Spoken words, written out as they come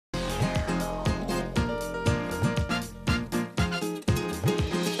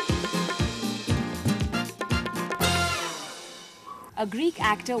A Greek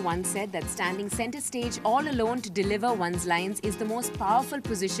actor once said that standing center stage all alone to deliver one's lines is the most powerful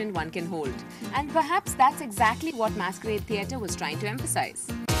position one can hold. And perhaps that's exactly what Masquerade Theatre was trying to emphasize.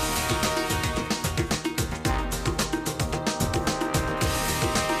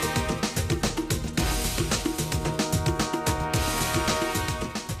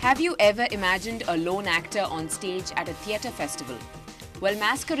 Have you ever imagined a lone actor on stage at a theatre festival? Well,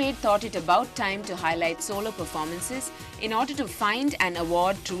 Masquerade thought it about time to highlight solo performances in order to find and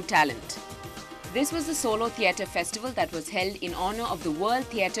award true talent. This was the Solo Theatre Festival that was held in honor of the World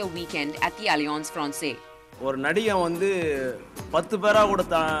Theatre Weekend at the Alliance Francaise. ஒரு நடிகன் வந்து 10 பேரா கூட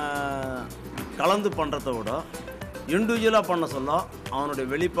கலந்து பண்றதை விட இண்டிவிஜுவலா பண்ண சொல்ல அவனுடைய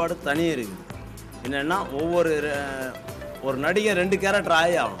வெளிப்பாடு தனியே இருக்குது. என்னன்னா ஒரு நடிகன் 2 கேரக்டர்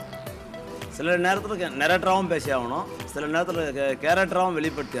ஆகணும். சில நேரத்தில் நரேட்டராகவும் பேசி ஆகணும், சில நேரத்தில் கேரக்டராகவும்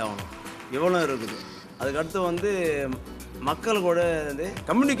வெளிப்படுத்தி ஆகணும். இவ்வளோ இருக்குது. அதுக்கடுத்து வந்து மக்களுக்கூட வந்து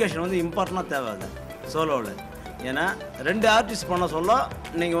கம்யூனிகேஷன் வந்து இம்பார்ட்டண்டாக தேவை அது சோலோவில். ஏன்னா 2 ஆர்டிஸ்ட் பண்ண சொல்ல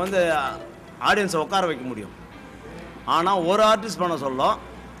நீங்கள் வந்து ஆடியன்ஸை உட்கார வைக்க முடியும். ஆனால் ஒரு ஆர்டிஸ்ட் பண்ண சொல்ல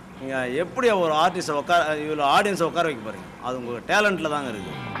நீங்கள் எப்படி ஒரு ஆர்டிஸ்ட்டை இவ்வளோ ஆடியன்ஸை உட்கார வைக்க போகிறீங்க? அது உங்கள் டேலண்ட்டில் தாங்க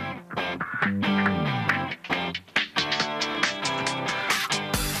இருக்குது.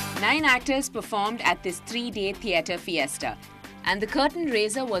 9 actors performed at this 3-day theatre fiesta. And the curtain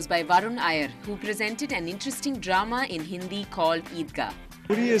raiser was by Varun Iyer, who presented an interesting drama in Hindi called Eidgah. The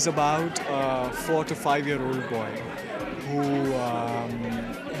story is about a 4 to 5-year-old boy who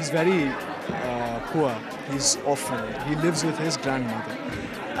he's very poor. He's orphaned. He lives with his grandmother.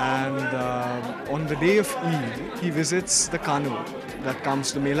 And on the day of Eid, he visits the carnival that comes,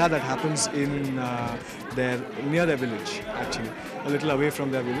 the Mela that happens in near their village, actually, a little away from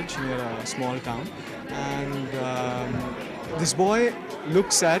their village, near a small town. And this boy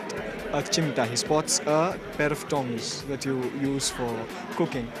looks at a chimta. He spots a pair of tongs that you use for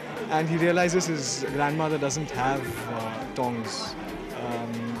cooking, and he realizes his grandmother doesn't have tongs,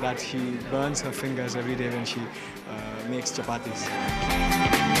 that she burns her fingers every day when she makes chapatis.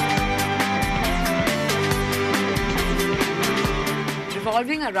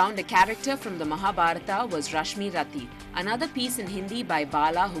 Revolving around a character from the Mahabharata was Rashmi Rati, another piece in Hindi by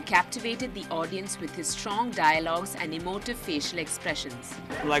Bala who captivated the audience with his strong dialogues and emotive facial expressions.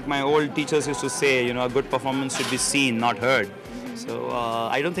 Like my old teachers used to say, you know, a good performance should be seen, not heard. So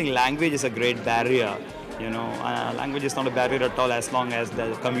I don't think language is a great barrier. You know, language is not a barrier at all as long as the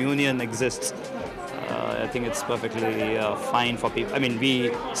communion exists. I think it's perfectly fine for people. I mean, we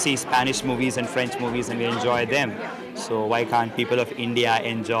see Spanish movies and French movies and we enjoy them. So why can't people of India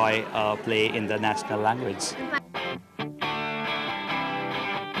enjoy play in the national language?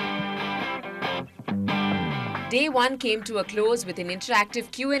 Day 1 came to a close with an interactive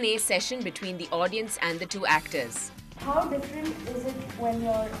Q&A session between the audience and the 2 actors. How different is it when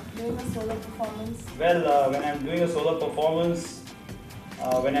you're doing a solo performance? Well, when I'm doing a solo performance,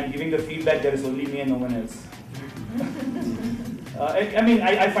 when I'm giving the feedback, there is only me and no one else.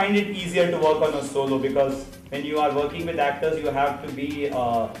 I find it easier to work on a solo because when you are working with actors, you have to be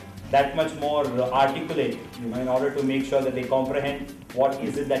that much more articulate, you know, in order to make sure that they comprehend what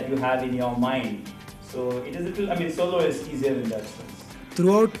is it that you have in your mind. So it is a little, solo is easier in that sense.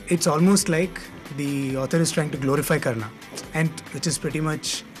 Throughout, it's almost like the author is trying to glorify Karna, and which is pretty much,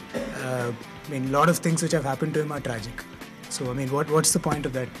 a lot of things which have happened to him are tragic. So, what's the point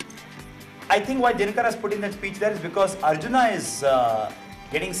of that? I think why Dinakar has put in that speech there is because Arjuna is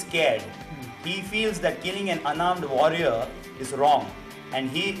getting scared. He feels that killing an unarmed warrior is wrong, and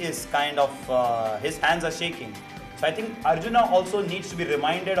he is kind of, his hands are shaking. So I think Arjuna also needs to be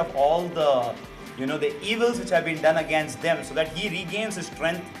reminded of all the, the evils which have been done against them, so that he regains his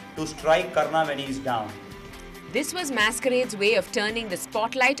strength to strike Karna when he is down. This was Masquerade's way of turning the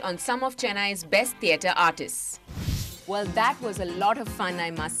spotlight on some of Chennai's best theatre artists. Well, that was a lot of fun,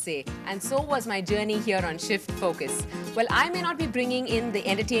 I must say. And so was my journey here on Shift Focus. Well, I may not be bringing in the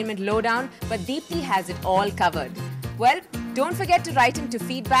entertainment lowdown, but Deepthi has it all covered. Well, don't forget to write into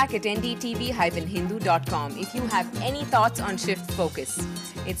feedback@ndtv-hindu.com if you have any thoughts on Shift Focus.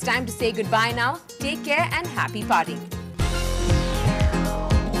 It's time to say goodbye now. Take care and happy partying.